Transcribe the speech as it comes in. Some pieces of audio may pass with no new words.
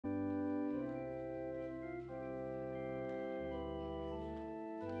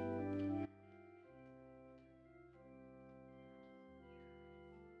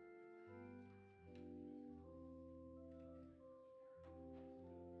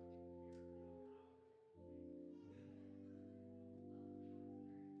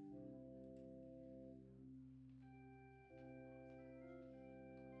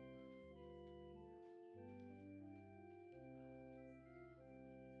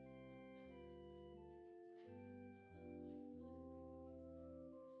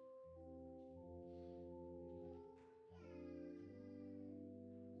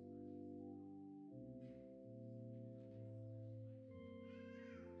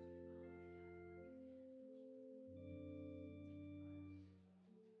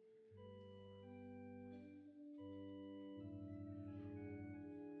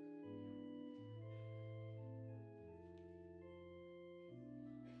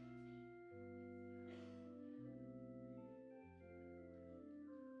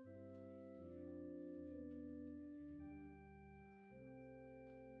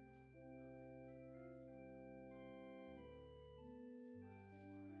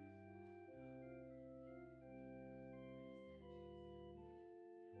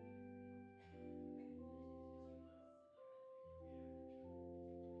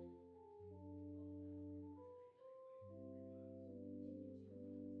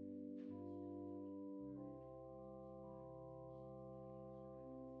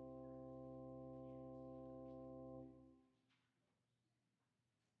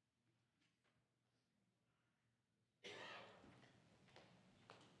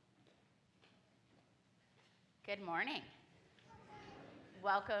Good morning.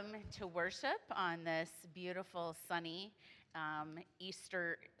 Welcome to worship on this beautiful, sunny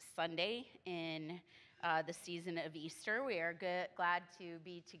Easter Sunday in the season of Easter. We are glad to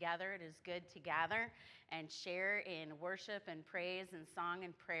be together. It is good to gather and share in worship and praise and song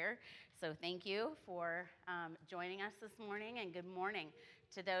and prayer. So thank you for joining us this morning, and good morning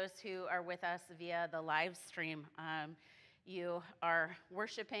to those who are with us via the live stream. You are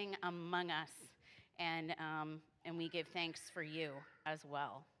worshiping among us, and we give thanks for you as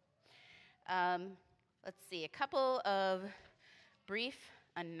well. Let's see, a couple of brief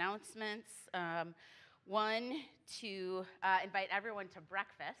announcements. One, to invite everyone to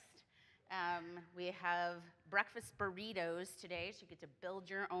breakfast. We have breakfast burritos today, so you get to build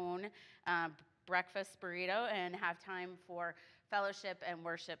your own breakfast burrito and have time for fellowship and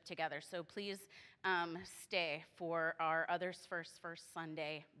worship together. So please stay for our Others First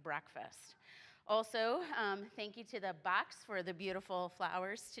Sunday breakfast. Also, thank you to the Bachs for the beautiful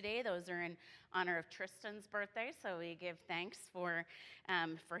flowers today. Those are in honor of Tristan's birthday, so we give thanks for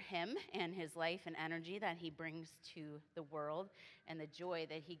him and his life and energy that he brings to the world and the joy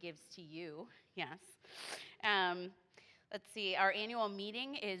that he gives to you. Yes. Let's see, our annual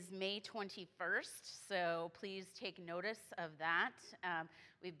meeting is May 21st, so please take notice of that.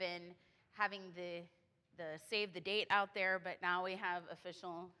 We've been having the save the date out there, but now we have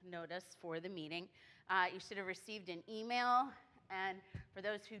official notice for the meeting. You should have received an email, and for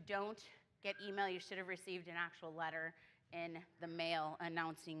those who don't get email, you should have received an actual letter in the mail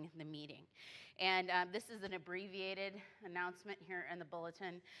announcing the meeting. And this is an abbreviated announcement here in the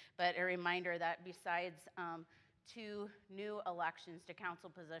bulletin, but a reminder that besides 2 new elections to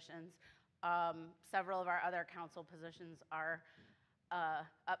council positions, several of our other council positions are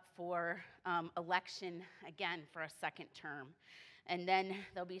up for election again for a second term. And then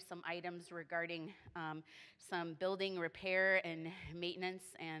there'll be some items regarding some building repair and maintenance,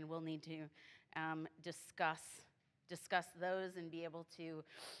 and we'll need to discuss those and be able to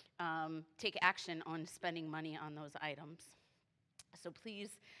take action on spending money on those items. So please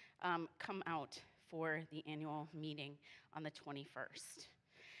come out for the annual meeting on the 21st.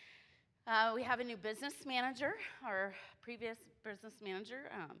 We have a new business manager. Our previous business manager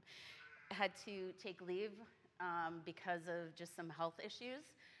had to take leave because of just some health issues.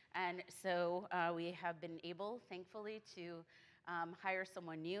 And so we have been able, thankfully, to hire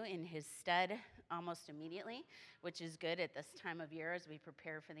someone new in his stead almost immediately, which is good at this time of year as we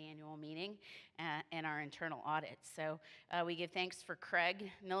prepare for the annual meeting and our internal audit. So we give thanks for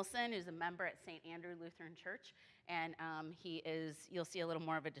Craig Nilsson, who's a member at St. Andrew Lutheran Church, and you'll see a little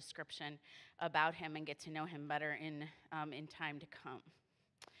more of a description about him and get to know him better in time to come.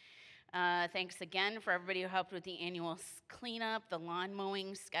 Thanks again for everybody who helped with the annual cleanup. The lawn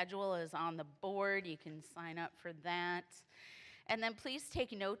mowing schedule is on the board. You can sign up for that. And then please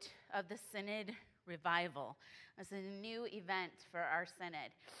take note of the Synod Revival. This is a new event for our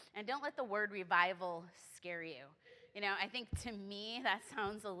Synod. And don't let the word revival scare you. You know, I think to me that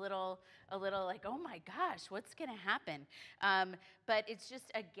sounds a little like, oh my gosh, what's going to happen? But it's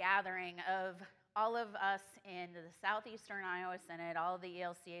just a gathering of all of us in the Southeastern Iowa Synod, all of the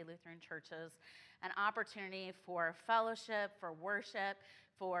ELCA Lutheran churches, an opportunity for fellowship, for worship,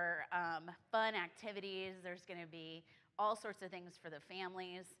 for fun activities. There's going to be all sorts of things for the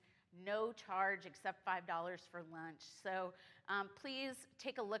families, no charge except $5 for lunch. So please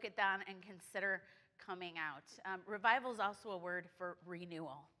take a look at that and consider coming out. Revival is also a word for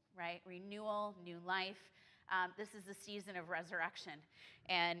renewal, right? Renewal, new life. This is the season of resurrection,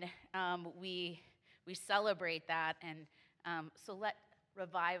 and we celebrate that, and so let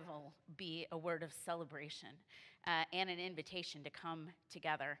revival be a word of celebration and an invitation to come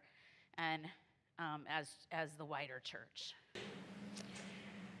together and as the wider church.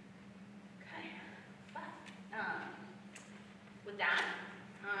 Okay. With that,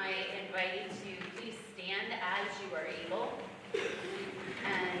 I invite you to please stand as you are able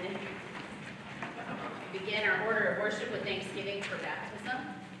and begin our order of worship with thanksgiving for baptism.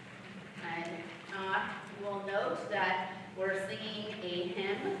 And we'll note that we're singing a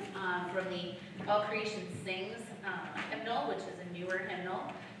hymn from the All Creation Sings hymnal, which is a newer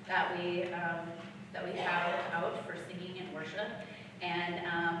hymnal that we have out for singing and worship. And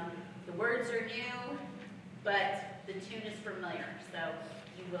the words are new, but the tune is familiar, so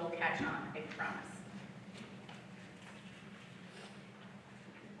you will catch on, I promise.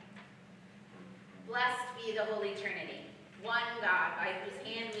 Blessed be the Holy Trinity, one God, by whose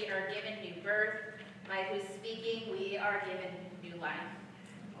hand we are given new birth, by whose speaking we are given new life.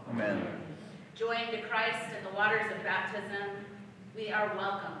 Amen. Joined to Christ in the waters of baptism, we are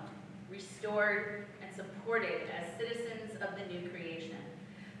welcomed, restored, and supported as citizens of the new creation.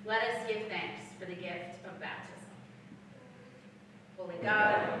 Let us give thanks for the gift of baptism. Holy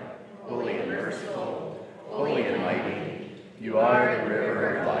God, holy and merciful, holy and mighty, you are the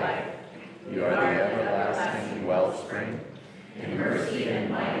river of life. You are the everlasting wellspring. In mercy and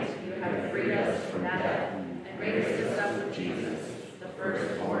might, you have freed us from death and raised us up with Jesus, the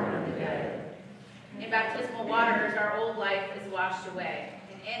firstborn of the dead. In baptismal waters, our old life is washed away,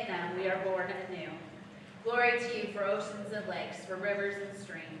 and in them we are born anew. Glory to you for oceans and lakes, for rivers and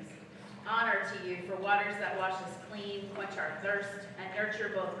streams. Honor to you for waters that wash us clean, quench our thirst, and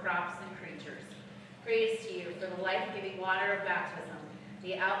nurture both crops and creatures. Praise to you for the life-giving water of baptism,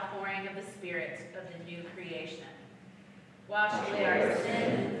 the outpouring of the Spirit of the new creation. Wash away our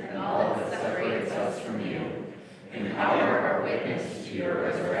sin and all that separates us from you. Empower our witness to your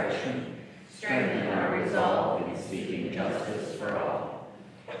resurrection. Strengthen our resolve in seeking justice for all.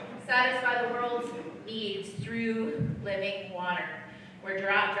 Satisfy the world's needs through living water. Where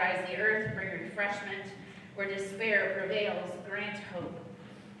drought dries the earth, bring refreshment. Where despair prevails, grant hope.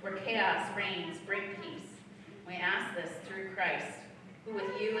 Where chaos reigns, bring peace. We ask this through Christ, who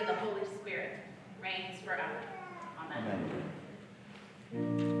with you and the Holy Spirit reigns forever. Amen.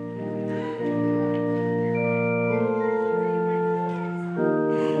 Amen.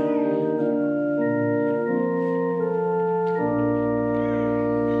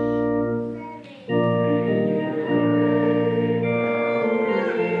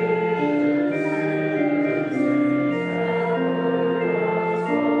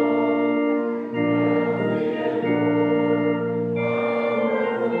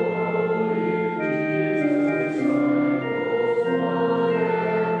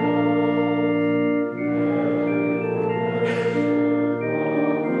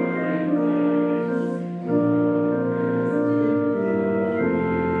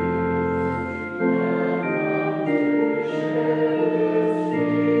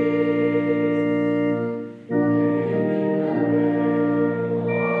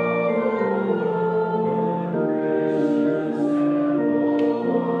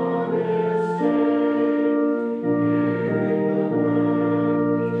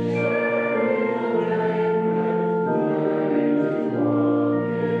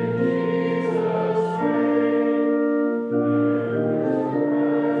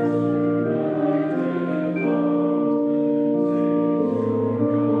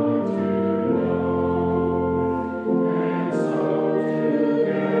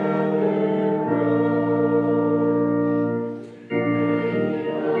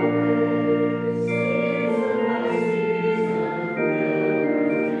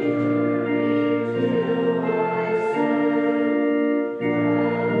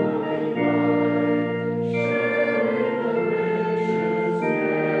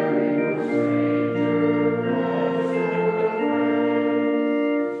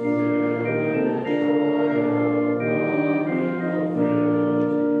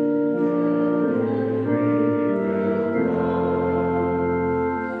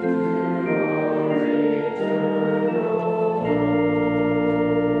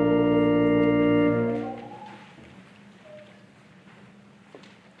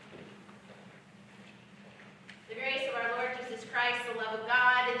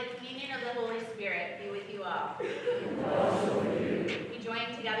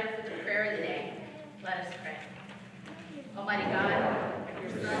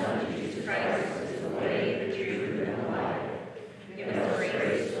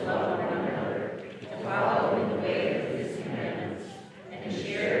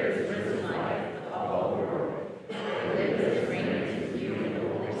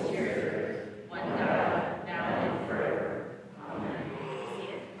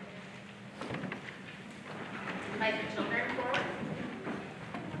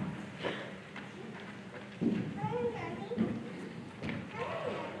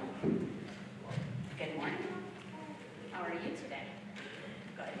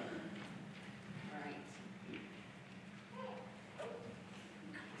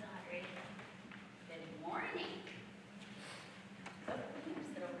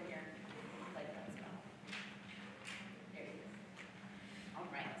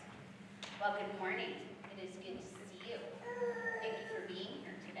 Well, good morning. It is good to see you. Thank you for being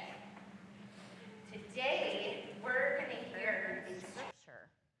here today. Today, we're going to hear in Scripture.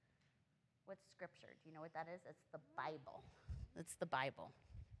 What's Scripture? Do you know what that is? It's the Bible. It's the Bible.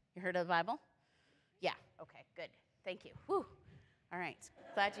 You heard of the Bible? Yeah. Okay, good. Thank you. Whew. All right.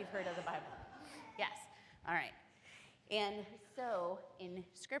 Glad you've heard of the Bible. Yes. All right. And so in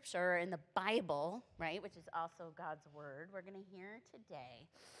Scripture, in the Bible, right, which is also God's Word, we're going to hear today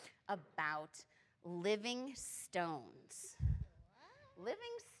about living stones. Living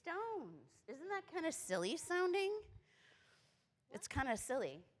stones. Isn't that kind of silly sounding? It's kind of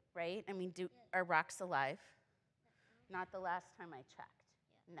silly, right? I mean, are rocks alive? Not the last time I checked.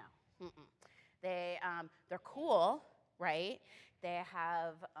 No. They're cool, right? They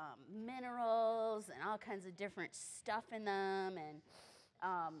have minerals and all kinds of different stuff in them,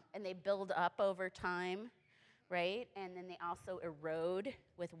 and they build up over time, right? And then they also erode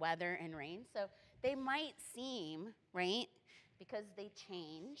with weather and rain. So they might seem, right, because they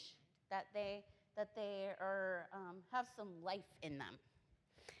change, that they are have some life in them.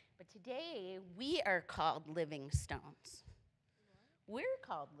 But today we are called living stones. We're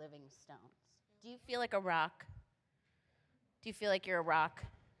called living stones. Do you feel like a rock? Do you feel like you're a rock?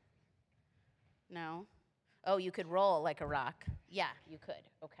 No? Oh, you could roll like a rock. Yeah, you could.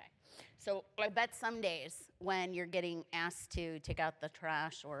 Okay. So I bet some days when you're getting asked to take out the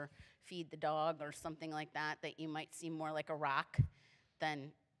trash or feed the dog or something like that, that you might seem more like a rock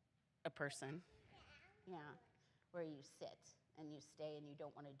than a person. Yeah, where you sit and you stay and you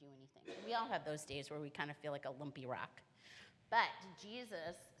don't want to do anything. We all have those days where we kind of feel like a lumpy rock. But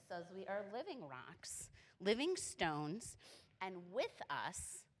Jesus says we are living rocks, living stones, and with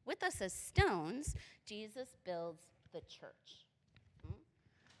us as stones, Jesus builds the church.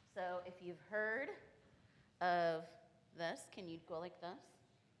 So if you've heard of this, can you go like this?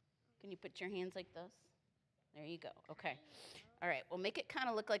 Can you put your hands like this? There you go. Okay. All right. Well, make it kind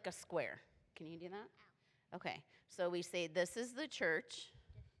of look like a square. Can you do that? Okay. So we say, this is the church,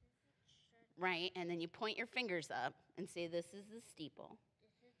 right? And then you point your fingers up and say, this is the steeple.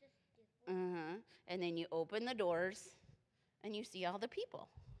 This is the steeple. And then you open the doors and you see all the people.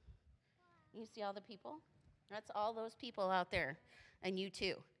 You see all the people? That's all those people out there, and you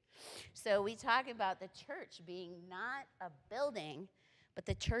too. So we talk about the church being not a building, but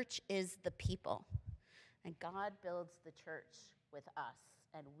the church is the people. And God builds the church with us,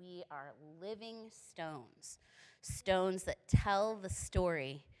 and we are living stones, stones that tell the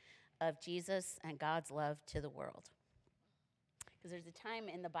story of Jesus and God's love to the world. Because there's a time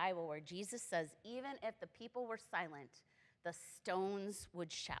in the Bible where Jesus says, even if the people were silent, the stones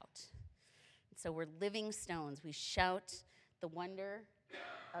would shout. So we're living stones. We shout the wonder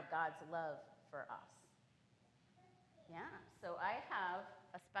of God's love for us. Yeah, so I have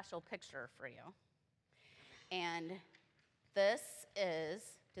a special picture for you. And this is,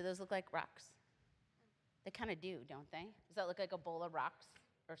 do those look like rocks? They kind of do, don't they? Does that look like a bowl of rocks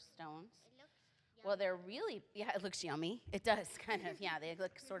or stones? It looks yummy. Well, they're really, yeah, it looks yummy. It does, kind of, yeah, they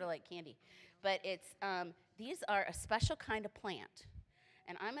look sort of like candy. But these are a special kind of plant.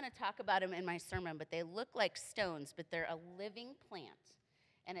 And I'm going to talk about them in my sermon, but they look like stones, but they're a living plant.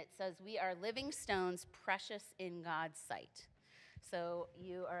 And it says, we are living stones, precious in God's sight. So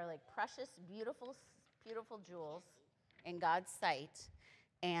you are like precious, beautiful, beautiful jewels in God's sight,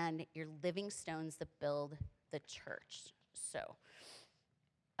 and you're living stones that build the church. So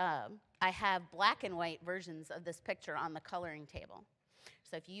I have black and white versions of this picture on the coloring table.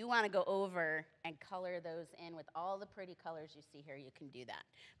 So if you want to go over and color those in with all the pretty colors you see here, you can do that.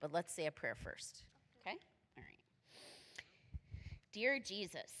 But let's say a prayer first, okay? All right. Dear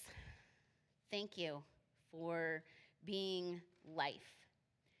Jesus, thank you for being life,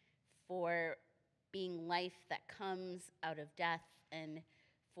 for being life that comes out of death, and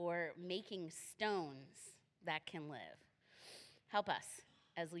for making stones that can live. Help us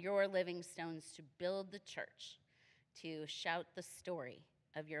as your living stones to build the church, to shout the story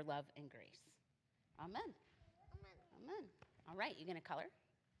of your love and grace. Amen. Amen. Amen. All right, you gonna color?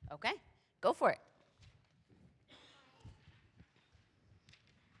 Okay, go for it.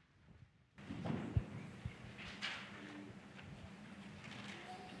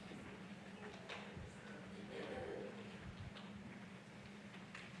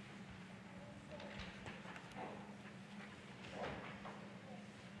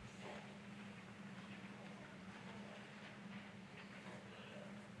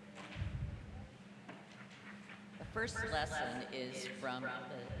 The first lesson is from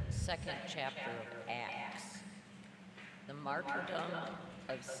the second chapter of Acts, the martyrdom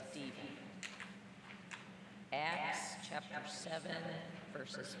of Stephen. Acts chapter 7,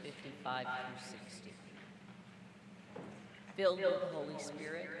 verses 55 through 60. Filled with the Holy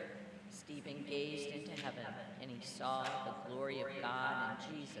Spirit, Stephen gazed into heaven, and he saw the glory of God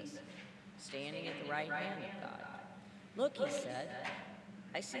and Jesus standing at the right hand of God. Look, he said,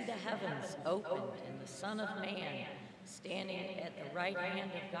 I see the heavens opened and the Son of Man standing at the right hand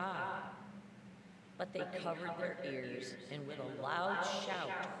of God. But they covered their ears, and with a loud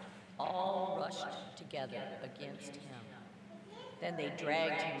shout, all rushed together against him. Then they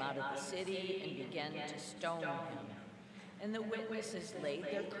dragged him out of the city and began to stone him. And the witnesses laid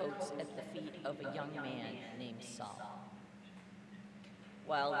their coats at the feet of a young man named Saul.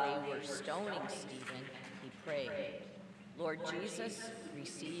 While they were stoning Stephen, he prayed, "Lord Jesus,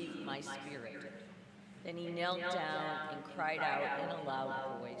 receive my spirit." Then he knelt down and cried out in a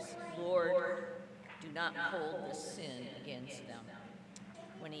loud voice, "Lord, do not hold this sin against them."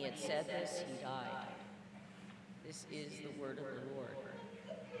 When he had said this, he died. This is the word of the Lord.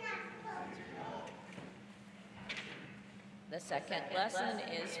 The second lesson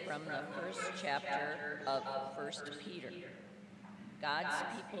is from the first chapter of 1 Peter. God's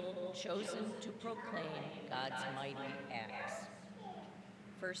people chosen to proclaim God's mighty acts.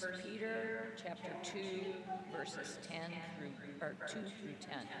 1 Peter chapter 2, verses 2 through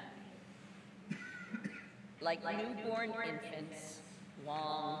 10. Like newborn infants,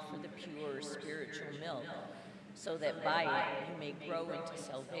 long for the pure spiritual milk, so that by it you may grow into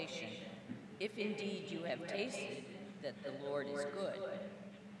salvation, if indeed you have tasted that the Lord is good.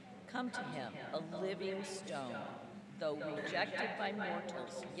 Come to him, a living stone, though rejected by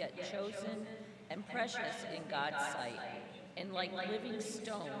mortals, yet chosen and precious in God's sight. And like living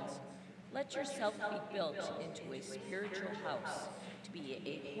stones, let yourself be built into a spiritual house, to be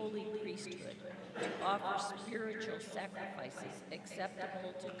a holy priesthood, to offer spiritual sacrifices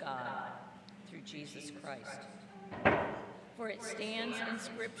acceptable to God through Jesus Christ. For it stands in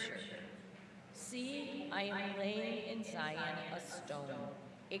Scripture, "See, I am laying in Zion a stone,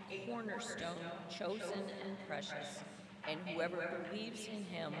 a cornerstone chosen and precious, and whoever believes in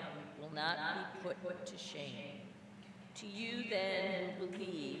him will not be put to shame." To you then who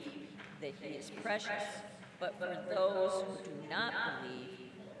believe that he is precious, but for those who do not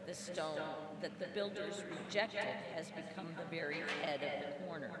believe, the stone that the builders rejected has become the very head of the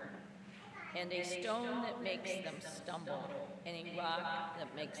corner, and a stone that makes them stumble, and a rock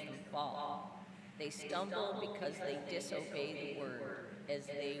that makes them fall. They stumble because they disobey the word, as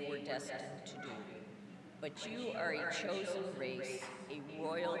they were destined to do. But you are a chosen race, a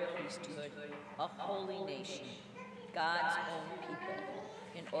royal priesthood, a holy nation, God's own people,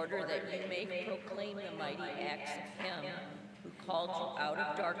 in order that you may proclaim the mighty acts of him who called you out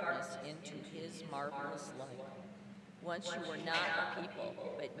of darkness into his marvelous light. Once you were not a people,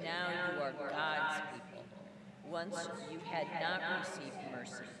 but now you are God's people. Once you had not received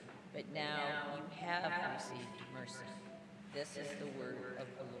mercy, but now you have received mercy. This is the word of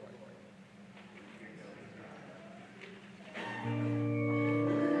the Lord.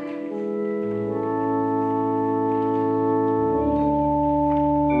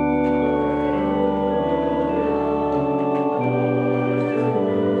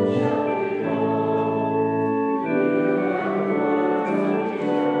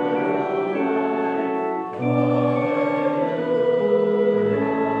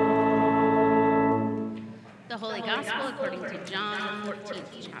 The Holy Gospel according to John, the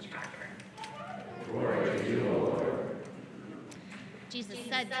 14th chapter. Glory to you, Lord. Jesus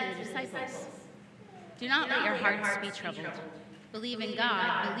said to the disciples, "Do not let your hearts be troubled. Believe in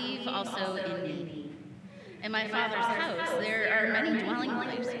God, believe also in me. In my Father's house there are many dwelling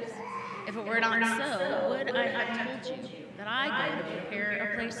places. If it were not so, would I have told you that I go to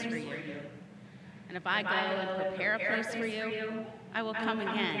prepare a place for you? And if I go and prepare a place for you, I will come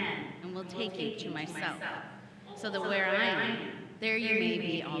again and will take you to myself, so that where I am, there you may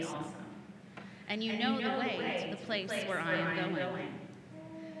be also. And you know the way to the place where I am going."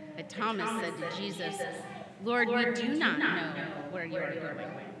 But Thomas said to Jesus, "Lord, we do not know where you are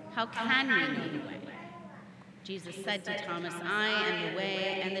going. How can we know the way?" Jesus said to Thomas, "I am the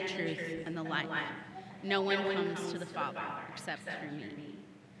way and the truth and the life. No one comes to the Father except through me.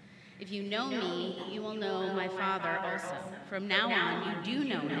 If you know me, you will know my Father also. From now on, you do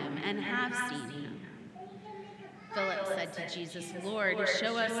know him and have seen him." Philip said to Jesus, "Lord,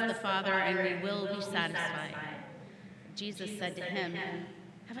 show us the Father, and we will be satisfied." Jesus said to him,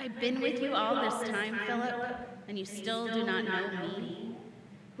 "Have I been with you all this time, Philip, and you still do not know me?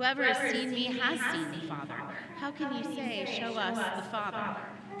 Whoever has seen me has seen the Father. How can you say, 'Show us the Father'?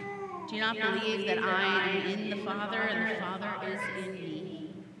 Do you not believe that I am in the Father, and the Father is in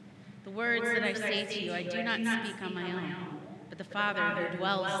me? The words that I say to you, I do not speak on my own, but the Father who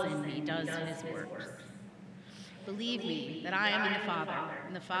dwells in me does his works. Believe me that I am in the Father,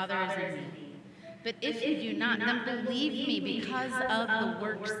 and the Father is in me. But if you do not, then believe me because of the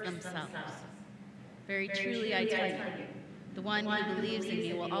works themselves. Very truly I tell you, the one who believes in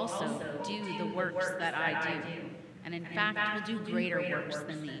me will also do the works that I do, and in fact will do greater works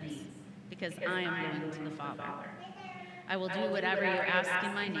than these, because I am going to the Father. I will do whatever you ask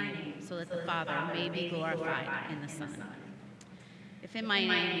in my name, so that the Father may be glorified in the Son. If in my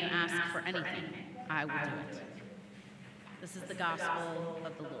name you ask for anything, I will do it. This is the gospel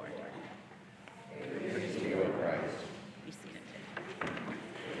of the Lord. Praise to you, O Christ. Be seated.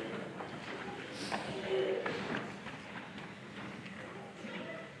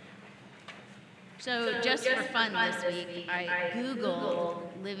 So just for fun this week, I Googled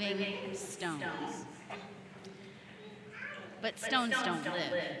living stones. But stones don't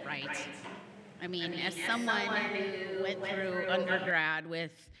live, right? I mean, as someone who went through undergrad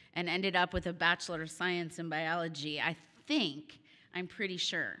and ended up with a Bachelor of Science in biology, I'm pretty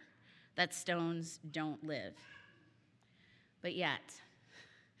sure that stones don't live. But yet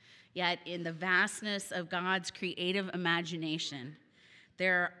in the vastness of God's creative imagination,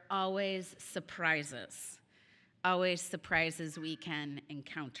 there are always surprises we can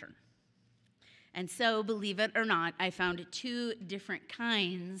encounter. And so, believe it or not, I found 2 different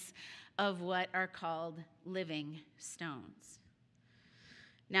kinds of what are called living stones.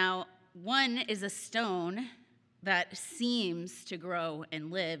 Now, one is a stone that seems to grow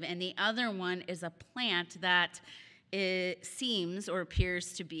and live, and the other one is a plant that it seems or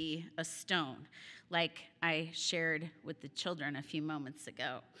appears to be a stone, like I shared with the children a few moments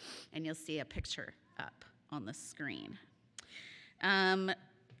ago, and you'll see a picture up on the screen.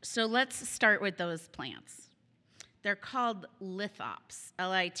 So let's start with those plants. They're called lithops,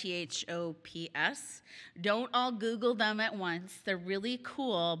 Lithops. Don't all Google them at once. They're really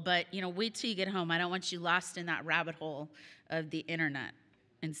cool, but wait till you get home. I don't want you lost in that rabbit hole of the internet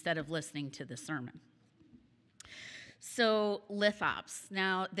instead of listening to the sermon. So lithops,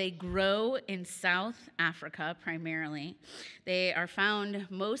 now they grow in South Africa primarily. They are found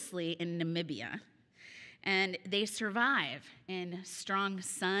mostly in Namibia. And they survive in strong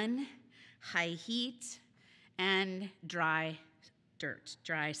sun, high heat, and dry dirt,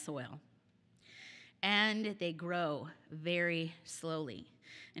 dry soil. And they grow very slowly.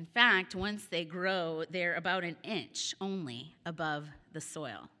 In fact, once they grow, they're about an inch only above the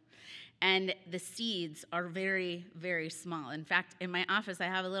soil. And the seeds are very, very small. In fact, in my office, I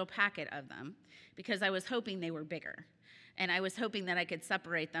have a little packet of them because I was hoping they were bigger. And I was hoping that I could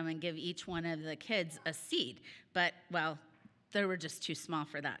separate them and give each one of the kids a seed. But, well, they were just too small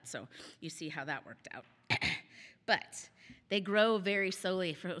for that. So you see how that worked out. But they grow very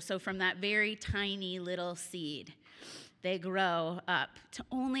slowly. So from that very tiny little seed, they grow up to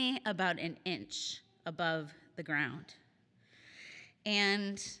only about an inch above the ground.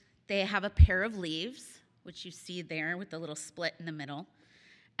 And they have a pair of leaves, which you see there with the little split in the middle.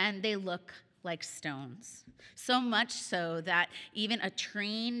 And they look like stones. So much so that even a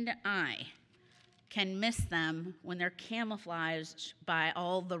trained eye can miss them when they're camouflaged by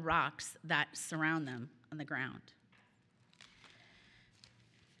all the rocks that surround them on the ground.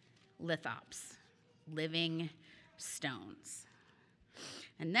 Lithops, living stones.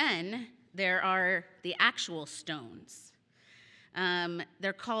 And then there are the actual stones.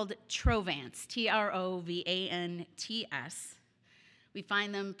 They're called trovants, Trovants. We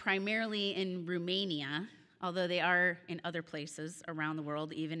find them primarily in Romania, although they are in other places around the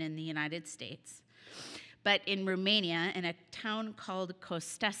world, even in the United States. But in Romania, in a town called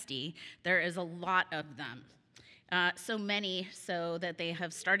Costesti, there is a lot of them. So many so that they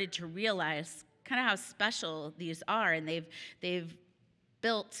have started to realize kind of how special these are, and they've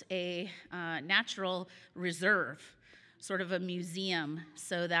built a natural reserve, sort of a museum,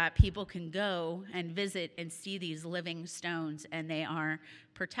 so that people can go and visit and see these living stones, and they are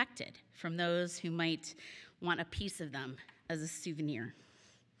protected from those who might want a piece of them as a souvenir.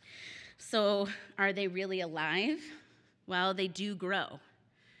 So are they really alive? Well, they do grow,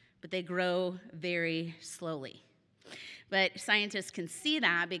 but they grow very slowly. But scientists can see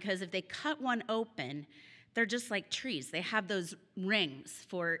that because if they cut one open, they're just like trees. They have those rings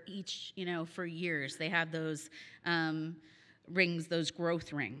for each, for years. They have those rings, those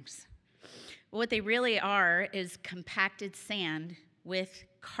growth rings. But what they really are is compacted sand with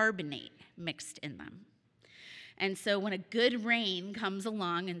carbonate mixed in them. And so when a good rain comes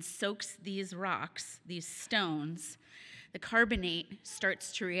along and soaks these rocks, these stones, the carbonate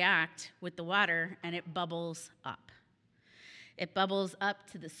starts to react with the water and it bubbles up. It bubbles up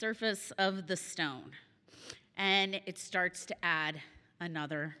to the surface of the stone. And it starts to add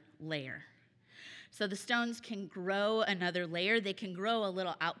another layer. So the stones can grow another layer. They can grow a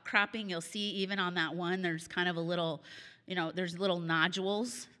little outcropping. You'll see even on that one, there's kind of a little, there's little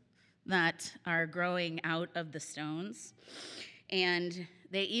nodules that are growing out of the stones. And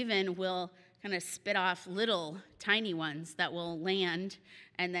they even will kind of spit off little tiny ones that will land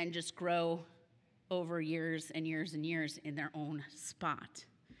and then just grow over years and years and years in their own spot.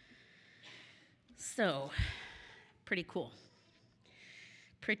 So, pretty cool.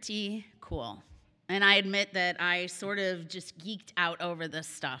 pretty cool. And I admit that I sort of just geeked out over this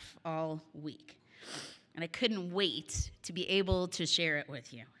stuff all week. And I couldn't wait to be able to share it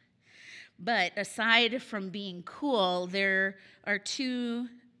with you. But aside from being cool, there are two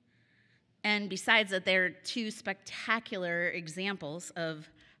spectacular examples of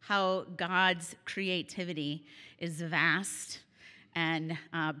how God's creativity is vast and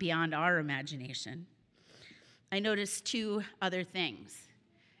beyond our imagination. I noticed two other things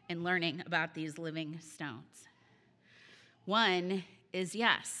in learning about these living stones. One is,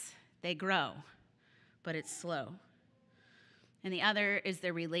 yes, they grow, but it's slow. And the other is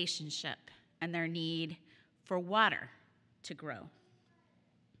their relationship and their need for water to grow.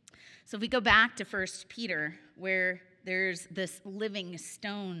 So if we go back to 1 Peter, where there's this living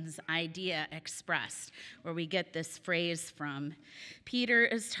stones idea expressed, where we get this phrase from, Peter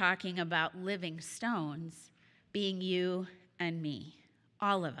is talking about living stones being you and me,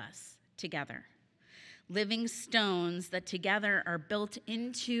 all of us together. Living stones that together are built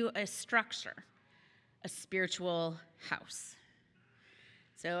into a structure, a spiritual house.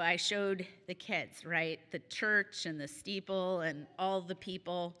 So I showed the kids, right, the church and the steeple and all the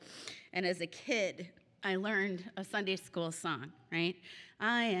people. And as a kid, I learned a Sunday school song, right?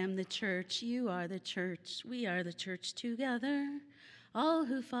 I am the church, you are the church, we are the church together. All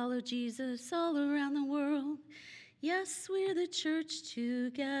who follow Jesus all around the world. Yes, we're the church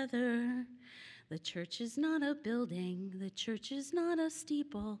together. The church is not a building. The church is not a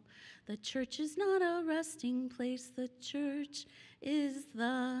steeple. The church is not a resting place. The church is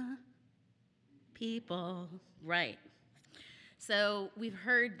the people. Right. So we've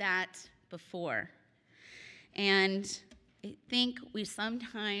heard that before. And I think we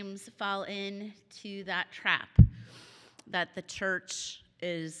sometimes fall into that trap that the church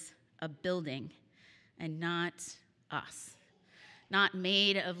is a building and not us, not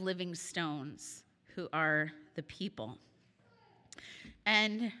made of living stones who are the people.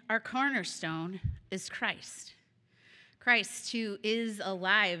 And our cornerstone is Christ. Christ, who is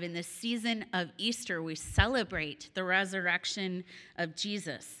alive. In this season of Easter, we celebrate the resurrection of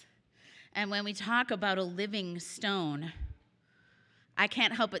Jesus. And when we talk about a living stone, I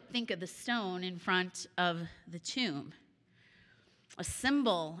can't help but think of the stone in front of the tomb, a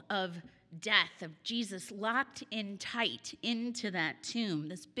symbol of death, of Jesus locked in tight into that tomb,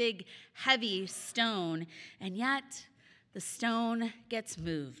 this big, heavy stone, and yet the stone gets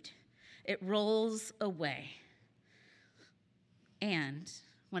moved. It rolls away. And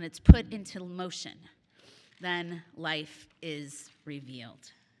when it's put into motion, then life is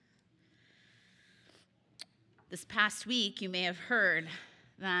revealed. This past week, you may have heard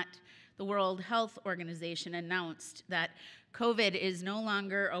that the World Health Organization announced that COVID is no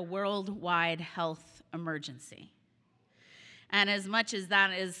longer a worldwide health emergency. And as much as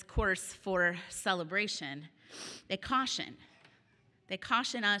that is course for celebration, they caution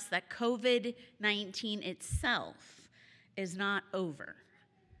us that COVID-19 itself is not over.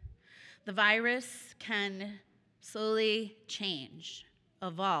 The virus can slowly change,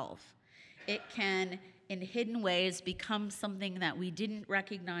 evolve. It can, in hidden ways, become something that we didn't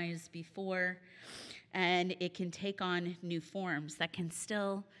recognize before, and it can take on new forms that can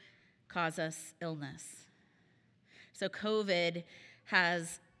still cause us illness. So COVID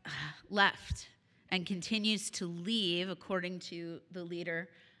has left and continues to leave, according to the leader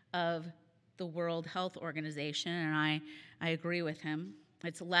of the World Health Organization, and I agree with him.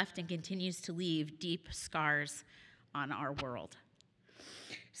 It's left and continues to leave deep scars on our world.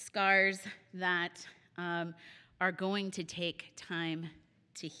 Scars that are going to take time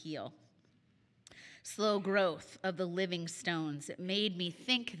to heal. Slow growth of the living stones. It made me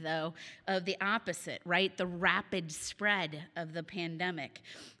think, though, of the opposite, right? The rapid spread of the pandemic.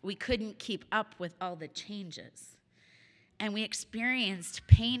 We couldn't keep up with all the changes. And we experienced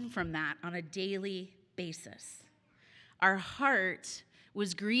pain from that on a daily basis. Our heart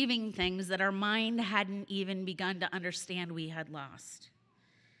was grieving things that our mind hadn't even begun to understand we had lost.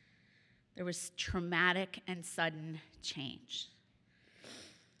 There was traumatic and sudden change.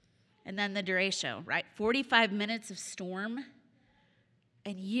 And then the derecho, right? 45 minutes of storm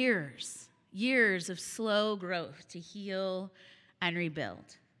and years of slow growth to heal and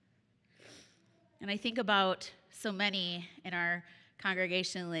rebuild. And I think about so many in our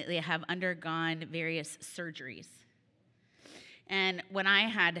congregation lately have undergone various surgeries. And when I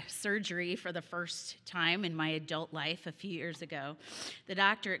had surgery for the first time in my adult life a few years ago, the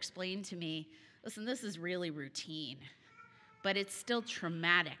doctor explained to me, listen, this is really routine, but it's still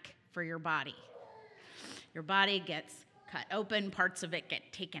traumatic for your body. Your body gets cut open, parts of it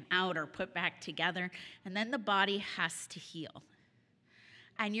get taken out or put back together, and then the body has to heal.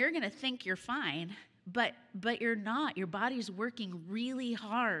 And you're going to think you're fine, but you're not. Your body's working really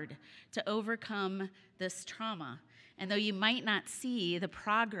hard to overcome this trauma. And though you might not see the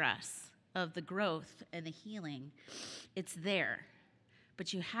progress of the growth and the healing, it's there.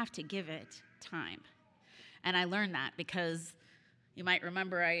 But you have to give it time. And I learned that because you might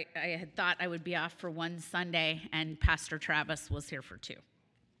remember I had thought I would be off for one Sunday, and Pastor Travis was here for 2.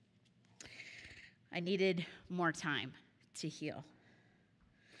 I needed more time to heal.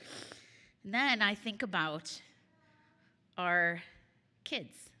 And then I think about our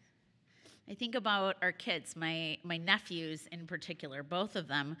kids. I think about our kids, my nephews in particular, both of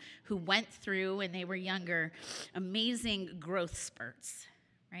them, who went through, when they were younger, amazing growth spurts,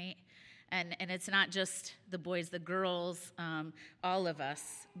 right? And it's not just the boys, the girls, all of us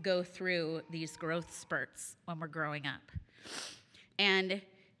go through these growth spurts when we're growing up. And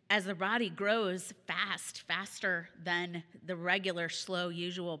as the body grows faster than the regular, slow,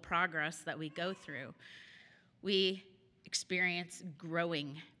 usual progress that we go through, we experience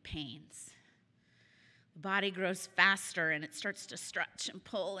growing pains. The body grows faster and it starts to stretch and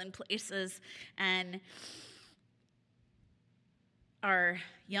pull in places, and our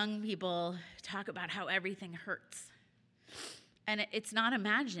young people talk about how everything hurts. And it's not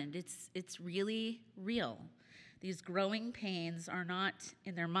imagined, it's really real. These growing pains are not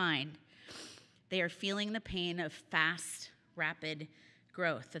in their mind. They are feeling the pain of fast, rapid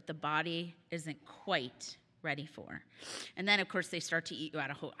growth that the body isn't quite ready for. And then, of course, they start to eat you out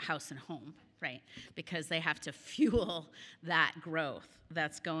of house and home, right? Because they have to fuel that growth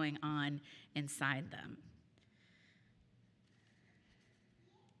that's going on inside them.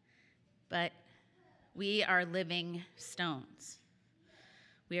 But we are living stones.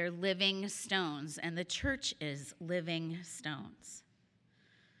 We are living stones, and the church is living stones.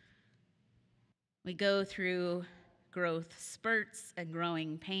 We go through growth spurts and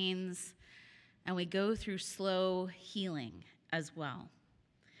growing pains, and we go through slow healing as well.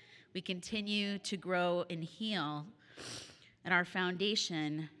 We continue to grow and heal, and our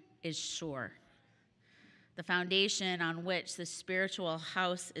foundation is sure. The foundation on which the spiritual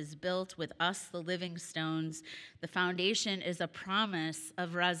house is built with us, the living stones, the foundation is a promise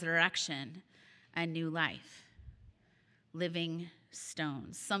of resurrection and new life. Living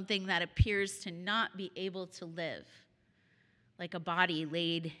stones, something that appears to not be able to live, like a body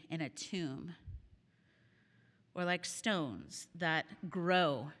laid in a tomb, or like stones that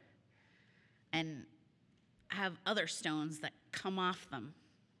grow and have other stones that come off them,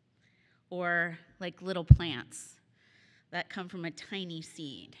 or like little plants that come from a tiny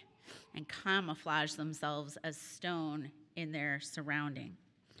seed and camouflage themselves as stone in their surrounding,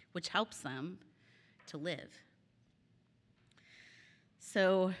 which helps them to live.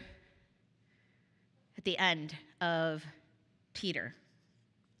 So at the end of Peter,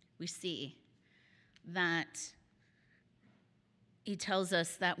 we see that he tells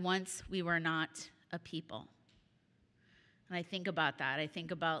us that once we were not a people. And I think about that. I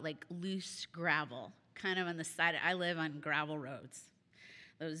think about like loose gravel, kind of on the side. I live on gravel roads.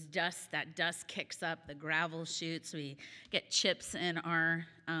 That dust kicks up, the gravel shoots. We get chips in our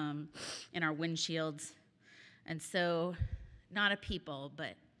windshields. And so, not a people,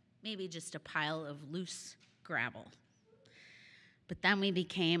 but maybe just a pile of loose gravel. But then we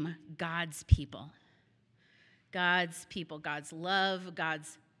became God's people. God's people, God's love,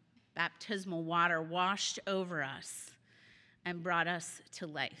 God's baptismal water washed over us and brought us to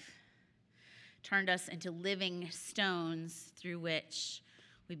life, turned us into living stones through which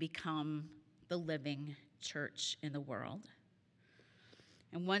we become the living church in the world.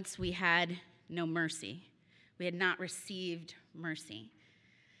 And once we had no mercy, we had not received mercy.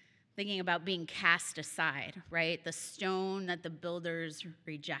 Thinking about being cast aside, right? The stone that the builders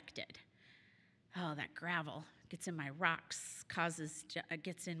rejected. Oh, that gravel gets in my rocks,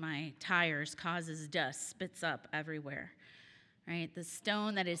 gets in my tires, causes dust, spits up everywhere. Right? The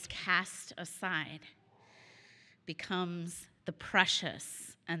stone that is cast aside becomes the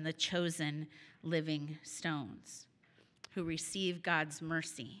precious and the chosen living stones who receive God's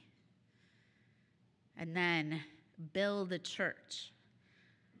mercy and then build a church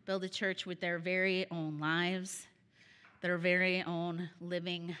with their very own lives, their very own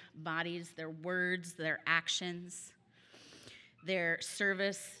living bodies, their words, their actions, their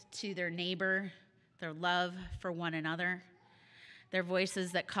service to their neighbor, their love for one another, their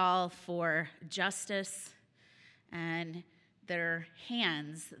voices that call for justice, and their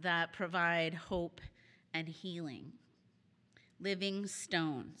hands that provide hope and healing. Living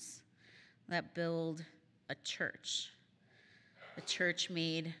stones that build a church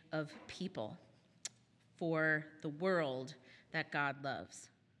made of people for the world that God loves.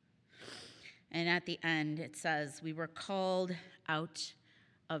 And at the end, it says, we were called out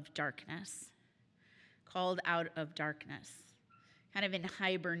of darkness. Called out of darkness. Kind of in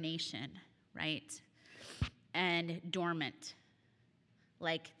hibernation, right? And dormant.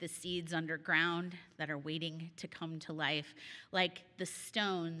 Like the seeds underground that are waiting to come to life, like the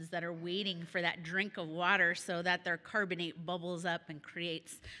stones that are waiting for that drink of water so that their carbonate bubbles up and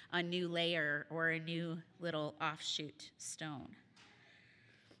creates a new layer or a new little offshoot stone.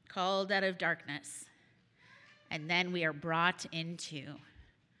 Called out of darkness, and then we are brought into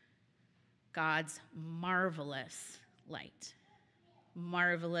God's marvelous light.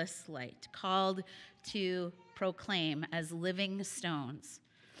 Marvelous light, called to proclaim as living stones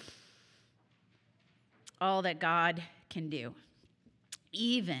all that God can do,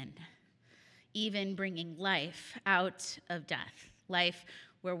 even bringing life out of death, life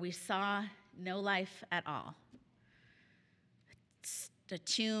where we saw no life at all. A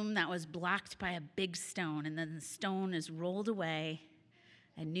tomb that was blocked by a big stone, and then the stone is rolled away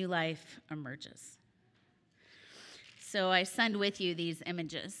and new life emerges. So I send with you these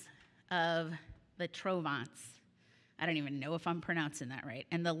images of the Trovants. I don't even know if I'm pronouncing that right.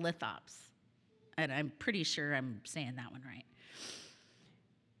 And the lithops. And I'm pretty sure I'm saying that one right.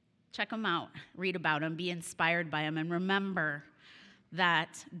 Check them out. Read about them. Be inspired by them. And remember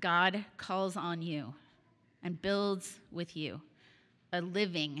that God calls on you and builds with you a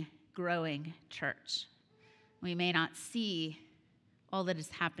living, growing church. We may not see all that is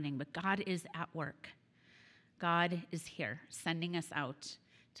happening, but God is at work. God is here, sending us out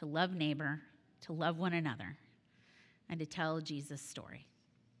to love neighbor, to love one another, and to tell Jesus' story.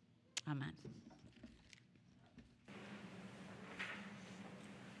 Amen.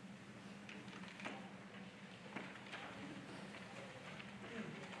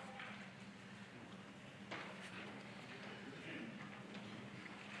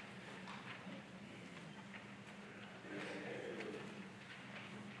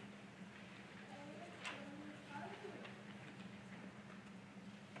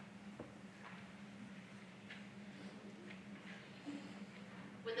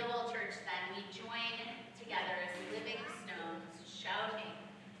 With the whole church, then, we join together as living stones, shouting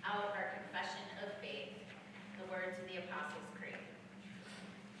out our confession of faith, the words of the Apostles' Creed.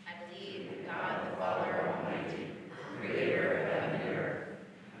 I believe in God the Father Almighty, creator of heaven and earth.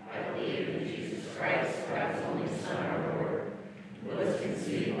 I believe in Jesus Christ, God's only Son, our Lord, who was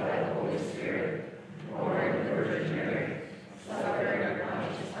conceived by the Holy Spirit, born of the Virgin Mary, suffered under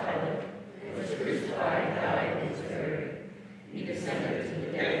Pontius Pilate, was crucified, died, and was buried. He descended to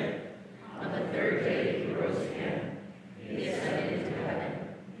the dead. On the third day he rose again. He ascended into heaven.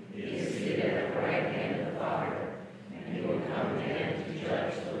 He is seated at the right hand of the Father, and he will come again to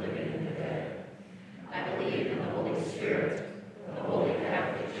judge the living and the dead. I believe in the Holy Spirit, the Holy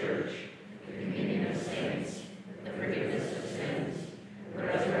Catholic Church, the communion of saints, the forgiveness of sins, the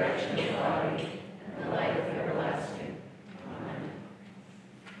resurrection of the body, and the life everlasting. Amen.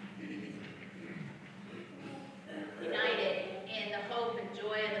 United in the hope and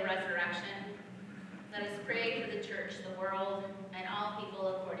joy of the resurrection, let us pray for the church, the world, and all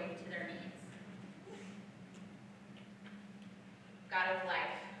people according to their needs. God of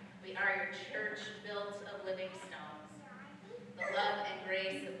life, we are your church built of living stones. The love and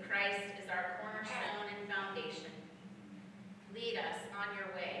grace of Christ is our cornerstone and foundation. Lead us on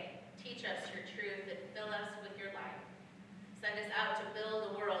your way. Teach us your truth and fill us with your light. Send us out to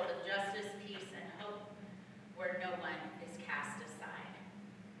build a world of justice, peace, and hope where no one is cast aside.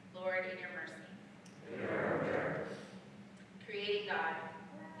 Lord, in your mercy. Creating God,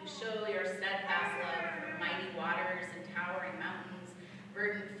 you show your steadfast love for mighty waters and towering mountains,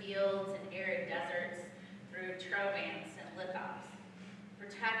 verdant fields and arid deserts, through Trovants and lithops.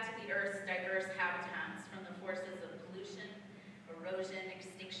 Protect the earth's diverse habitats from the forces of pollution, erosion,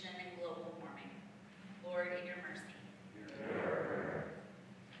 extinction, and global warming. Lord, in your mercy.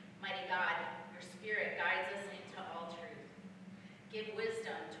 Mighty God, your Spirit guides us into all truth. Give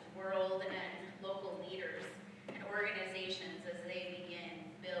wisdom to world and local leaders and organizations as they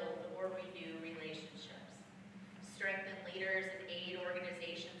begin, build, or renew relationships. Strengthen leaders and aid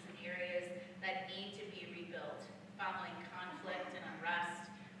organizations in areas that need to be rebuilt following conflict and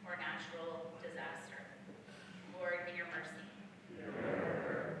unrest or natural disaster. Lord, in your mercy.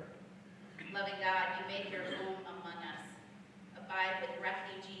 Loving God, you make your home among us. Abide with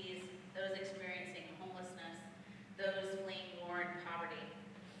refugees, those experiencing homelessness, those fleeing war and poverty,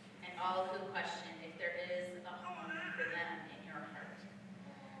 and all who question if there is a home for them in your heart.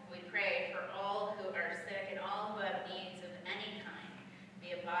 We pray for all who are sick and all who have needs of any kind,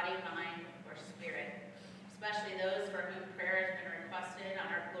 be it body, mind, or spirit, especially those for whom prayer has been requested on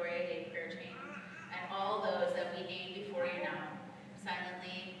our Gloria Dei prayer chain.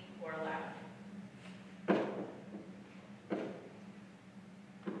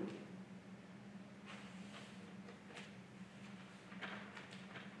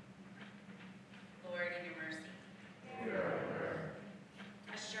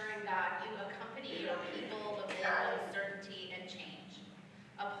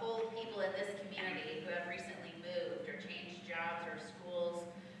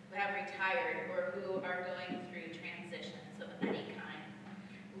 who have retired or who are going through transitions of any kind.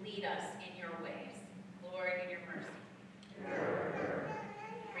 Lead us in your ways, Lord, in your mercy.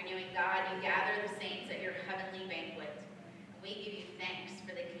 Renewing God, you gather the saints at your heavenly banquet. We give you thanks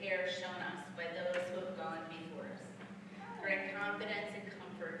for the care shown us by those who have gone before us. Grant confidence and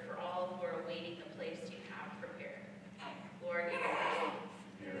comfort for all who are awaiting the place you have prepared. Lord, in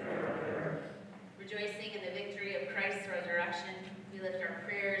your mercy. Rejoicing in the victory of Christ's resurrection, we lift our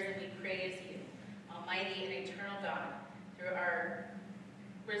prayers and we praise you, Almighty and eternal God, through our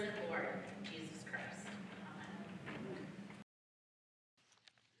risen Lord, Jesus Christ. Amen.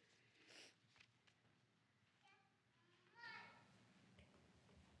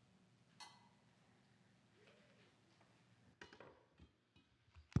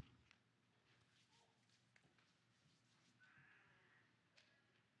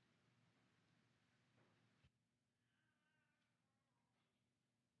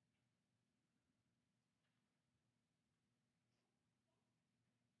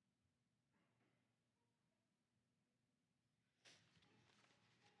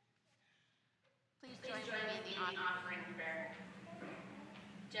 Please join me in the offering prayer.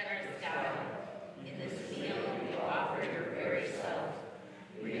 Generous God, in this meal you offer your very self.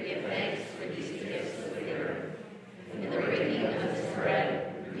 We give thanks for these gifts of the earth. In the breaking of this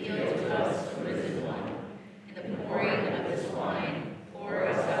bread, reveal to us the risen one. In the pouring of this wine, pour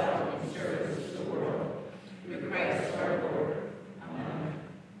us out in service to the world. Through Christ our Lord. Amen.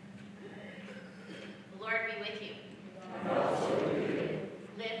 The Lord be with you. And also with you.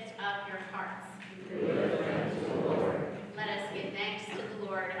 Lift up your hearts. Let us give thanks to the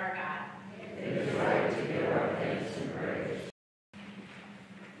Lord our God. It is right to give our thanks and praise.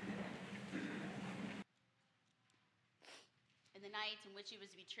 In the night in which he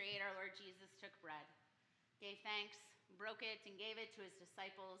was betrayed, our Lord Jesus took bread, gave thanks, broke it, and gave it to his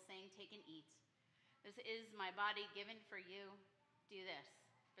disciples, saying, "Take and eat. This is my body given for you. Do this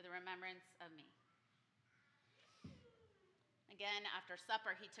for the remembrance of me." Again, after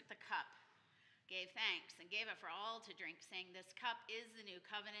supper, he took the cup, gave thanks, and gave it for all to drink, saying, "This cup is the new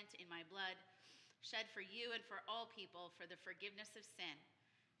covenant in my blood, shed for you and for all people for the forgiveness of sin.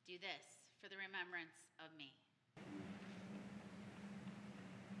 Do this for the remembrance of me."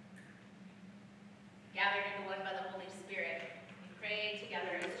 Gathered into one by the Holy Spirit, we pray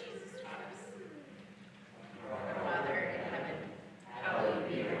together as Jesus taught us. Our Father in heaven, hallowed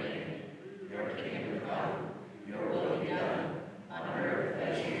be your name. Your kingdom come, your will be done, on earth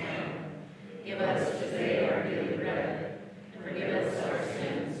as in heaven. Give us today our daily bread, and forgive us our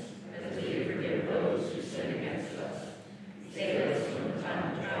sins, as we forgive those who sin against us. Save us from the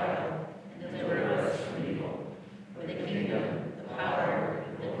time of trial, and deliver us from evil. For the kingdom, the power,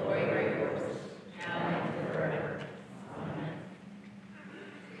 and the glory are yours, now and forever. Amen.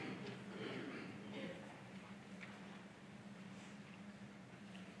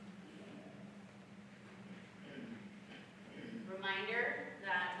 Reminder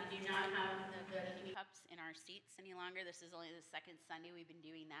that we do not have the cups in our seats any longer. This is only the second Sunday we've been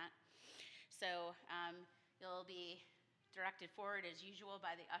doing that. So you'll be directed forward as usual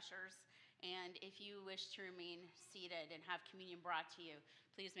by the ushers. And if you wish to remain seated and have communion brought to you,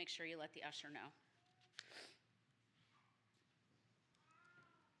 please make sure you let the usher know.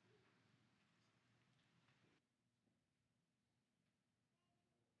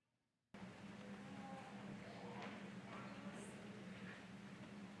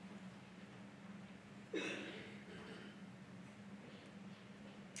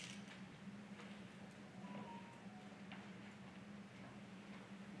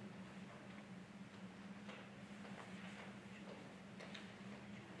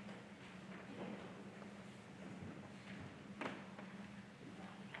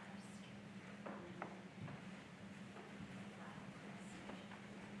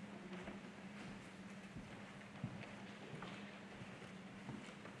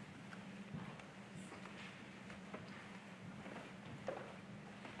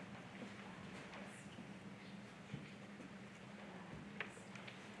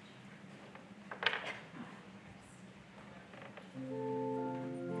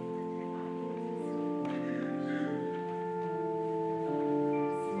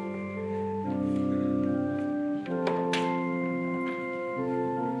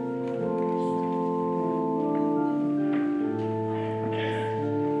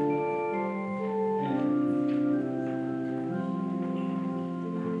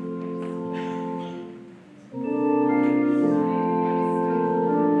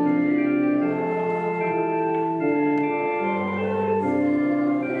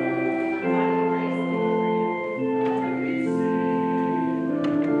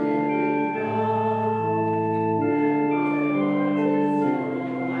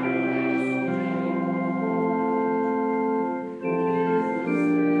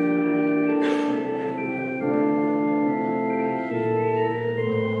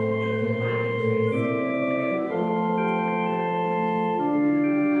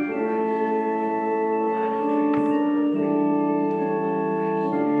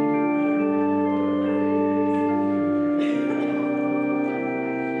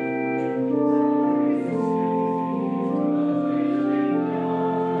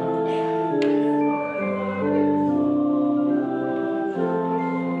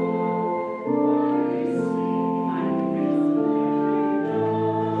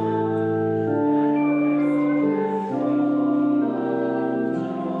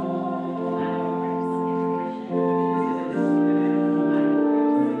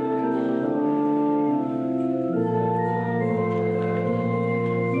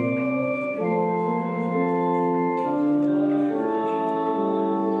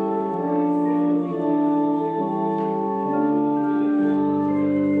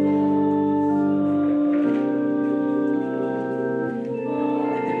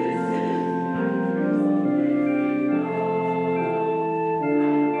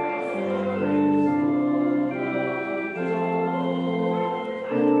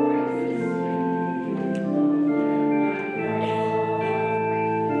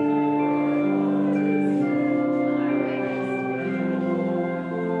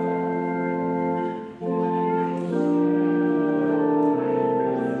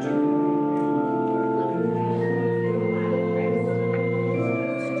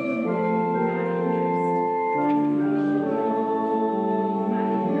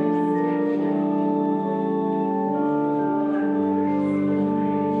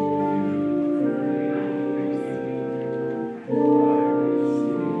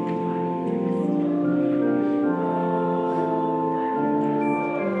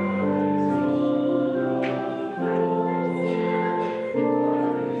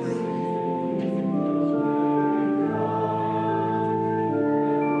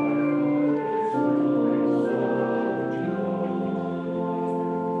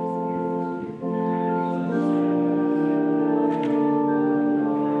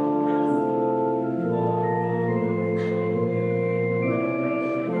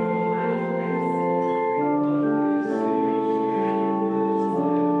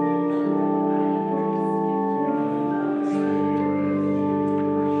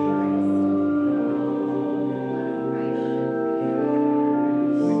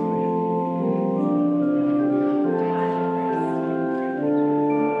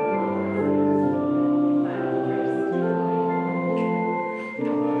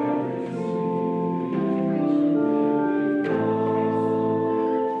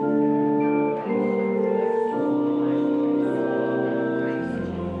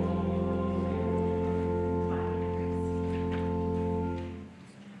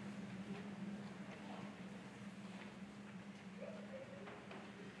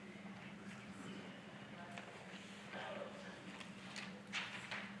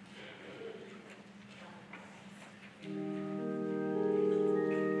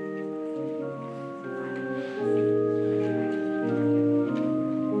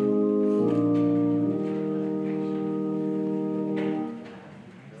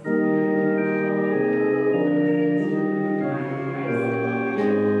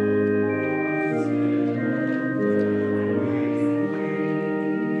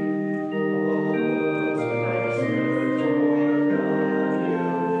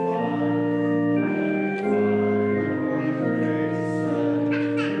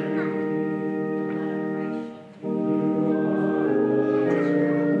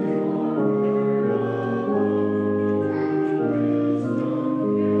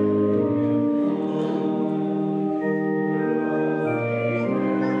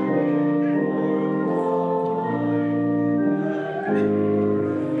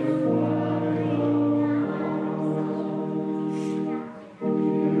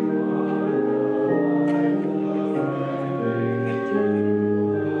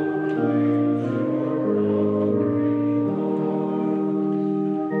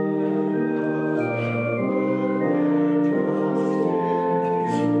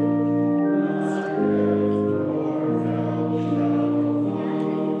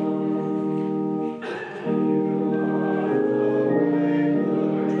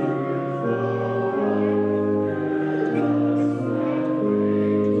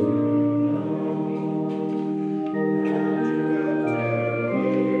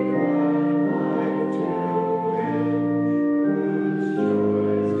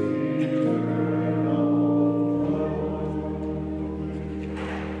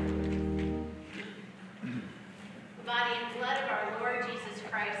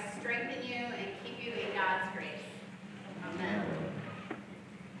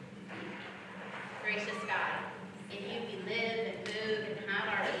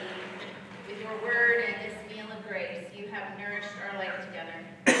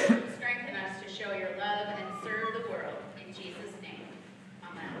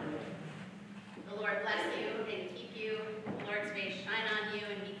 bless you and keep you. The Lord's face shine on you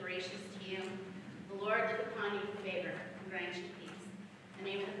and be gracious to you. The Lord look upon you with favor and grant you peace. In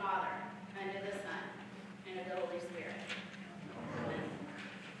the name of the Father, and of the Son, and of the Holy Spirit. Amen.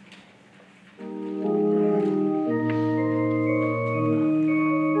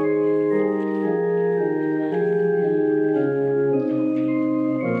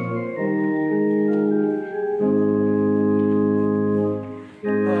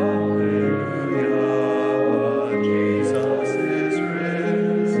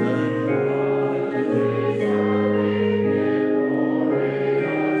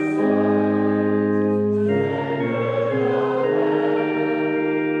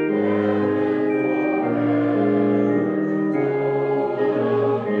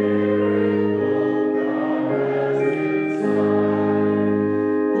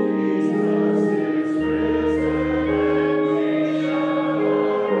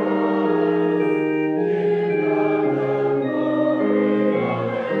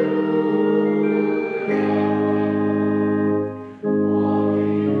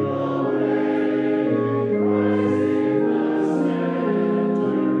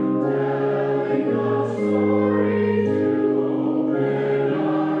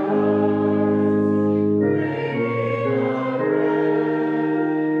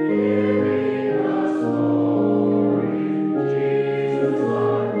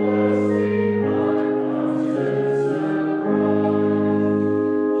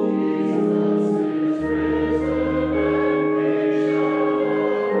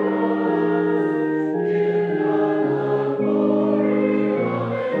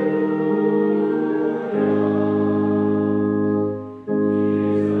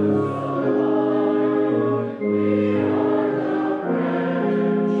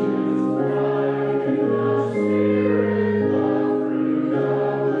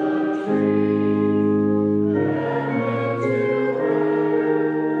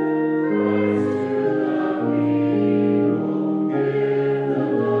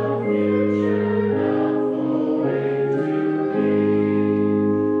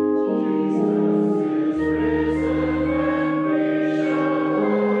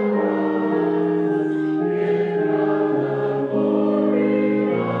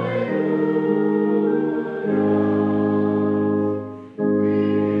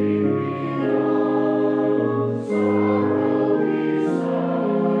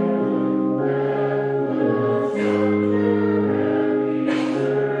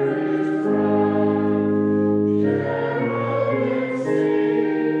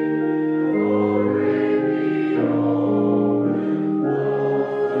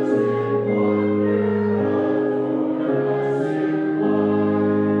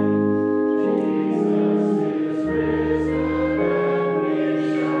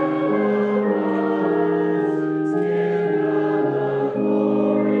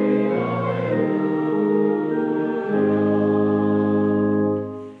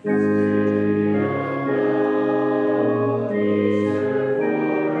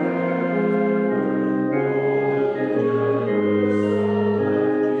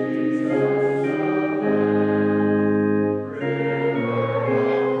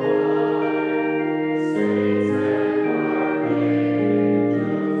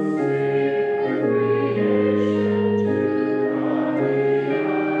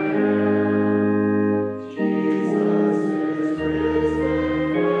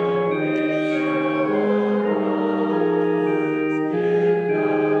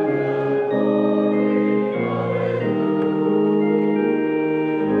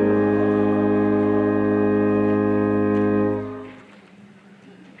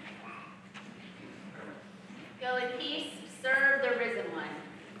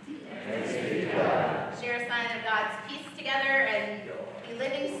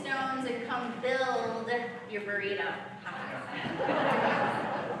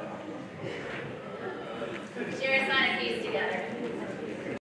 Share a sign of peace together.